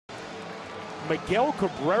Miguel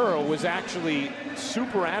Cabrera was actually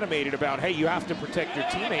super animated about, hey, you have to protect your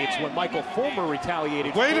teammates when Michael Fulmer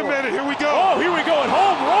retaliated. Wait a minute, here we go. Oh, here we go at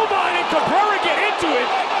home. Romine and Cabrera get into it.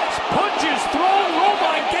 Punches thrown,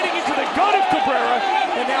 Romine getting into the gut of Cabrera,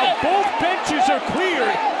 and now both benches are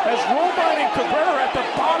cleared as Romine and Cabrera at the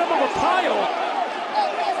bottom of a pile,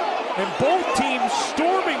 and both teams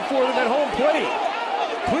storming for them at home plate.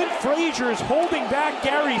 Clint Frazier is holding back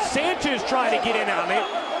Gary Sanchez trying to get in on it.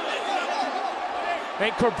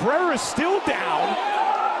 And Cabrera's still down.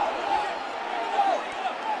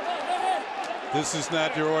 This is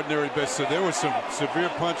not your ordinary best. So there was some severe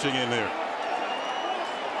punching in there.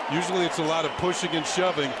 Usually it's a lot of pushing and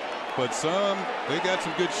shoving, but they got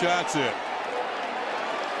some good shots in.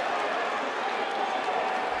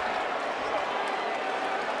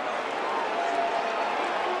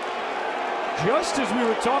 Just as we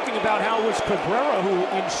were talking about how it was Cabrera who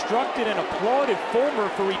instructed and applauded Fulmer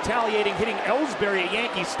for retaliating, hitting Ellsbury at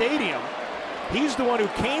Yankee Stadium, he's the one who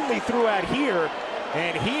canely threw out here,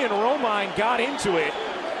 and he and Romine got into it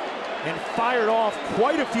and fired off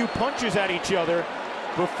quite a few punches at each other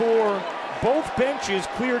before both benches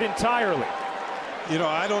cleared entirely. You know,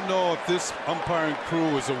 I don't know if this umpiring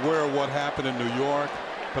crew was aware of what happened in New York,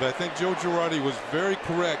 but I think Joe Girardi was very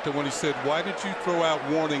correct when he said, why did you throw out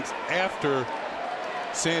warnings after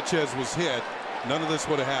Sanchez was hit? None of this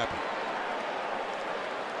would have happened.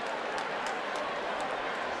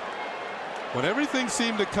 When everything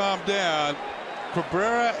seemed to calm down,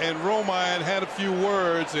 Cabrera and Romine had a few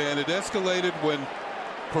words, and it escalated when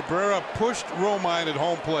Cabrera pushed Romine at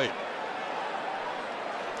home plate.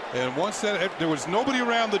 And once that, there was nobody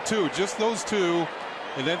around the two, just those two,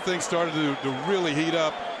 and then things started to really heat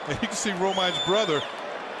up. And you can see Romine's brother.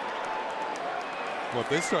 Well, if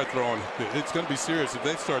they start throwing, it's going to be serious if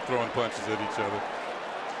they start throwing punches at each other.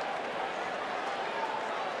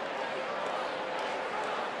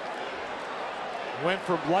 Went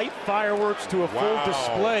from light fireworks to a full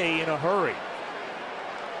display in a hurry.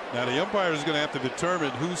 Now the umpire is going to have to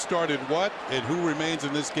determine who started what and who remains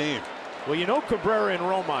in this game. Well, you know Cabrera and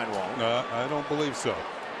Romine won't. I don't believe so.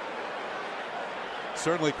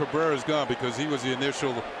 Certainly Cabrera's gone because he was the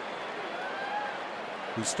initial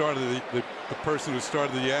who started the person who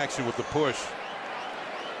started the action with the push.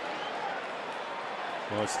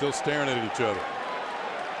 Well, it's still staring at each other.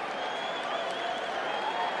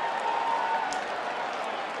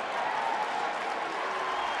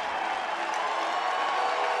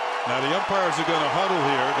 Now the umpires are going to huddle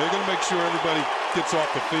here. They're going to make sure everybody gets off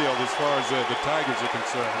the field as far as the Tigers are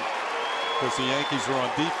concerned, because the Yankees are on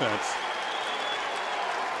defense.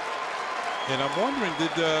 And I'm wondering, did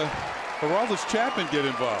Aroldis Chapman get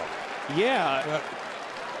involved? Yeah.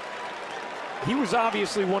 He was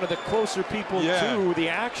obviously one of the closer people to the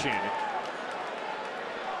action.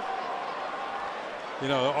 You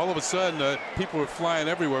know, all of a sudden, people were flying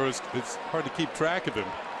everywhere. It's hard to keep track of him.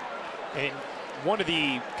 And one of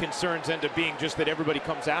the concerns ended up being just that everybody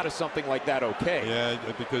comes out of something like that okay.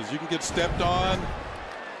 Yeah, because you can get stepped on.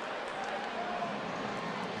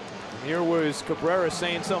 Here was Cabrera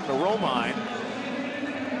saying something to Romine,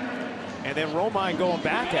 and then Romine going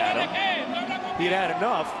back at him. He'd had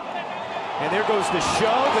enough, and there goes the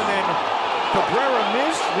shove, and then Cabrera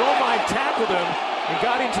missed. Romine tackled him and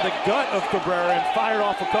got into the gut of Cabrera and fired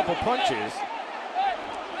off a couple punches.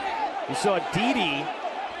 You saw Didi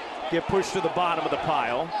get pushed to the bottom of the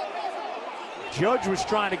pile. Judge was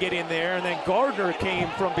trying to get in there, and then Gardner came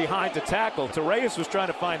from behind to tackle. Torreyes was trying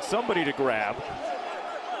to find somebody to grab.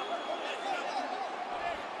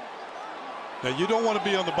 Now you don't want to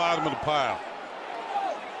be on the bottom of the pile.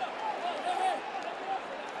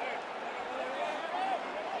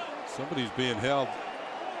 Somebody's being held.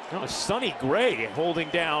 No, Sonny Gray holding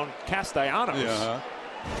down Castellanos. Yeah.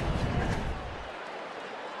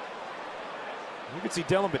 You can see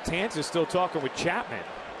Dylan Betances still talking with Chapman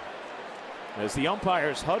as the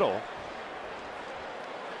umpires huddle.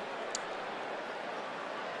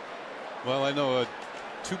 Well, I know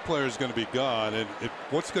two players going to be gone, and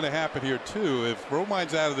what's going to happen here too, if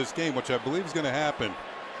Romine's out of this game, which I believe is going to happen,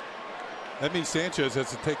 that means Sanchez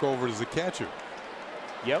has to take over as the catcher.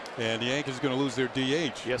 Yep. And the Yankees are going to lose their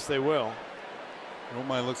DH. Yes, they will.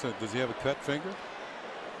 Romine looks at, does he have a cut finger?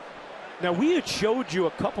 Now, we had showed you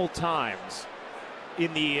a couple times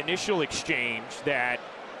in the initial exchange that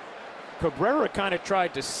Cabrera kind of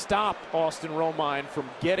tried to stop Austin Romine from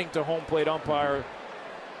getting to home plate umpire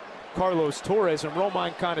Carlos Torres, and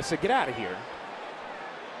Romine kind of said, get out of here,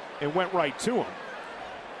 and went right to him.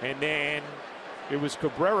 And then it was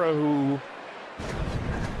Cabrera who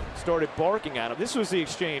started barking at him. This was the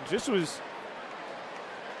exchange. This was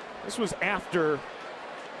after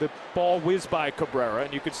the ball whizzed by Cabrera,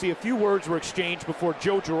 and you could see a few words were exchanged before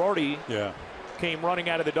Joe Girardi came running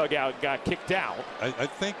out of the dugout and got kicked out. I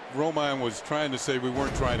think Romine was trying to say we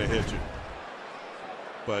weren't trying to hit you.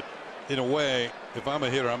 But in a way, if I'm a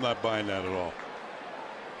hitter, I'm not buying that at all.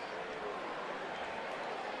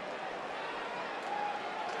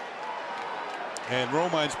 And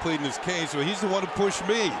Romine's pleading his case, so he's the one who pushed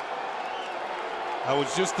me. I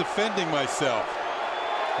was just defending myself.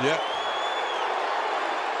 Yep.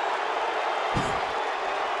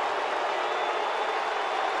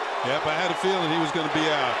 Yep, I had a feeling he was going to be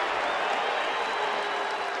out.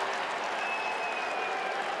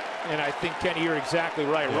 And I think, Kenny, you're exactly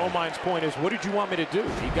right. Yeah. Romine's point is, what did you want me to do?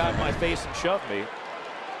 He got in my face and shoved me.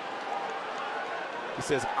 He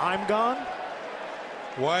says, I'm gone?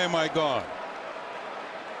 Why am I gone?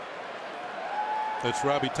 That's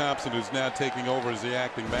Robbie Thompson, who's now taking over as the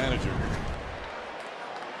acting manager.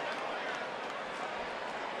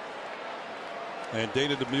 And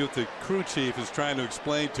Dana DeMuth, the crew chief, is trying to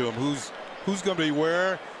explain to him who's going to be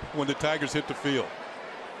where when the Tigers hit the field.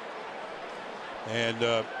 And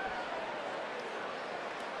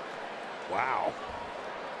wow.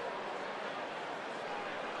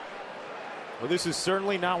 Well, this is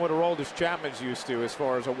certainly not what Aroldis Chapman's used to as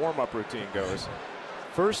far as a warm-up routine goes.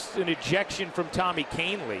 First, an ejection from Tommy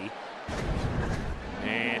Kahnle.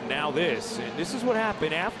 And now this. And this is what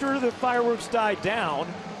happened. After the fireworks died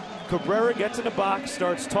down, Cabrera gets in the box,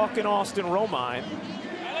 starts talking Austin Romine.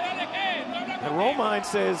 And Romine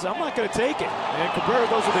says, I'm not going to take it. And Cabrera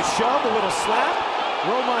goes with a shove, a little slap.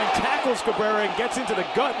 Romine tackles Cabrera and gets into the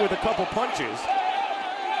gut with a couple punches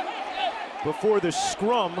before the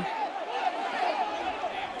scrum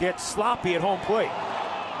gets sloppy at home plate.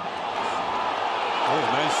 Oh,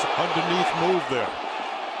 nice underneath move there.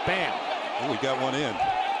 Bam. Oh, he got one in.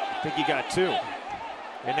 I think he got two.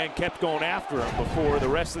 And then kept going after him before the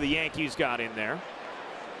rest of the Yankees got in there.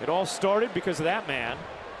 It all started because of that man,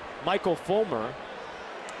 Michael Fulmer,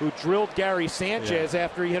 who drilled Gary Sanchez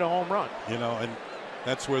after he hit a home run. You know, and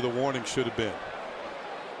that's where the warning should have been.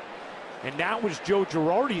 And that was Joe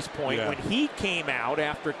Girardi's point when he came out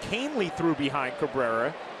after Kahnle threw behind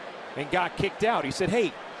Cabrera and got kicked out. He said,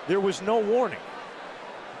 hey, there was no warning.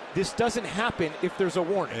 This doesn't happen if there's a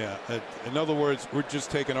warning. Yeah, in other words, we're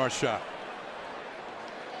just taking our shot.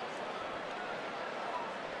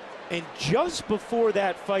 And just before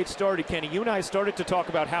that fight started, Kenny, you and I started to talk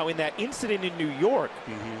about how in that incident in New York,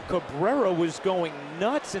 Cabrera was going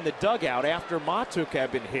nuts in the dugout after Matuk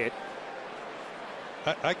had been hit.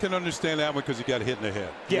 I can understand that one because he got hit in the head.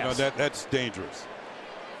 Yes. You know, that's dangerous.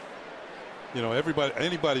 You know,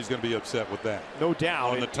 anybody's going to be upset with that. No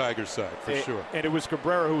doubt. On the Tigers side, for sure. And it was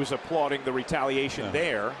Cabrera who was applauding the retaliation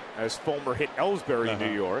there as Fulmer hit Ellsbury in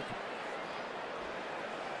New York.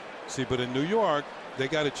 See, but in New York, they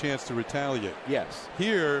got a chance to retaliate. Yes.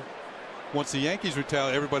 Here, once the Yankees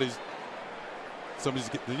retaliate, somebody's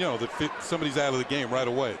out of the game right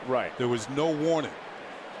away. Right. There was no warning.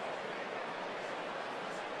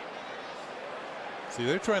 See,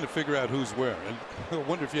 they're trying to figure out who's where, and I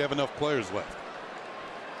wonder if you have enough players left.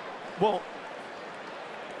 Well,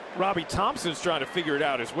 Robbie Thompson's trying to figure it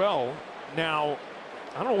out as well. Now,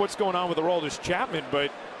 I don't know what's going on with Aroldis Chapman, but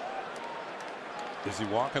is he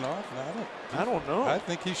walking off? No, I don't know. I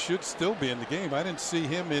think he should still be in the game. I didn't see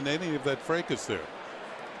him in any of that fracas there.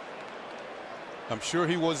 I'm sure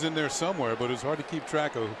he was in there somewhere, but it's hard to keep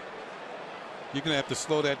track of. You're going to have to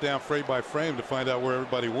slow that down frame by frame to find out where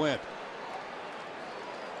everybody went.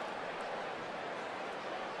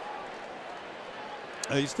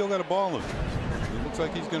 He's still got a ball in him. It looks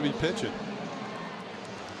like he's going to be pitching.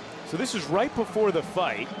 So this is right before the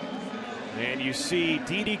fight. And you see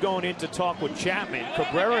Didi going in to talk with Chapman.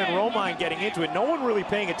 Cabrera and Romine getting into it. No one really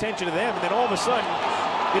paying attention to them. And then all of a sudden,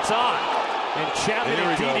 it's on. And Chapman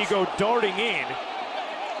and Didi go darting in.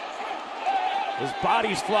 His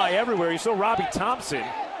bodies fly everywhere. You saw Robbie Thompson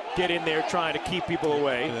get in there trying to keep people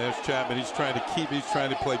away. And there's Chapman. He's trying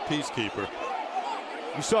to play peacekeeper.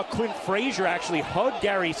 You saw Clint Frazier actually hug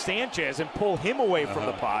Gary Sanchez and pull him away from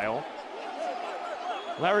the pile.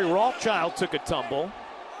 Larry Rothschild took a tumble.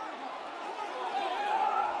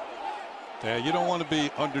 Yeah, you don't want to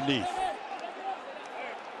be underneath.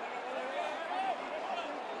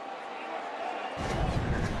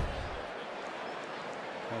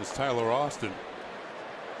 That was Tyler Austin.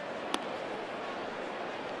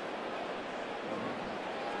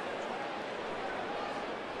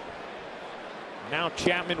 Now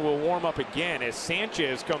Chapman will warm up again as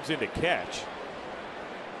Sanchez comes in to catch.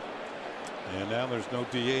 And now there's no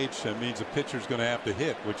DH. That means a pitcher's going to have to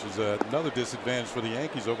hit, which is another disadvantage for the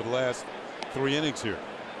Yankees over the last 3 innings here.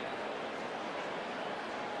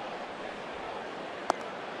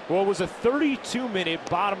 Well, it was a 32-minute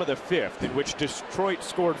bottom of the fifth in which Detroit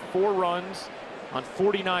scored 4 runs on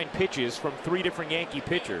 49 pitches from 3 different Yankee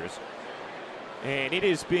pitchers. And it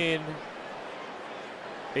has been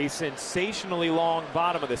a sensationally long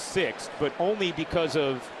bottom of the sixth, but only because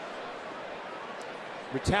of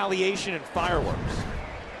retaliation and fireworks.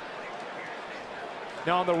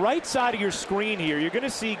 Now on the right side of your screen here, you're going to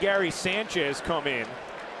see Gary Sanchez come in.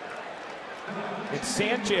 And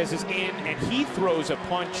Sanchez is in, and he throws a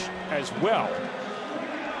punch as well.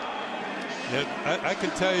 Yeah, I can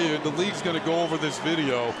tell you the league's going to go over this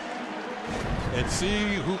video and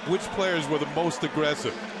see which players were the most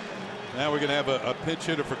aggressive. Now we're going to have a pinch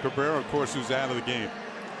hitter for Cabrera, of course, who's out of the game.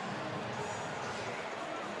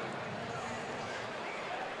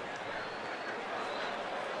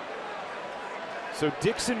 So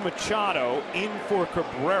Dixon Machado in for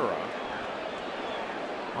Cabrera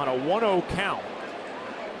on a 1-0 count.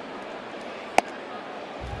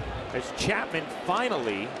 As Chapman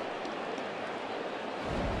finally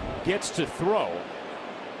gets to throw.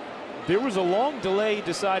 There was a long delay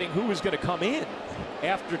deciding who was going to come in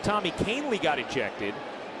after Tommy Kahnle got ejected.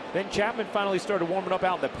 Then Chapman finally started warming up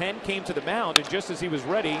out in the pen, came to the mound, and just as he was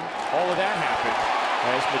ready, all of that happened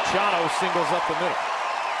as Machado singles up the middle.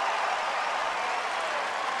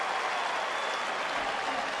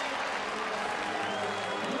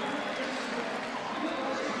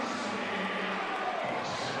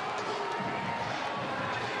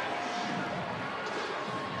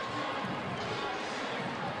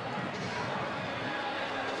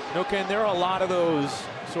 No, Ken, there are a lot of those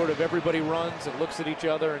sort of everybody runs and looks at each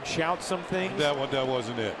other and shouts some things. That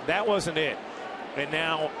wasn't it. That wasn't it. And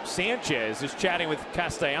now Sanchez is chatting with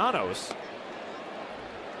Castellanos.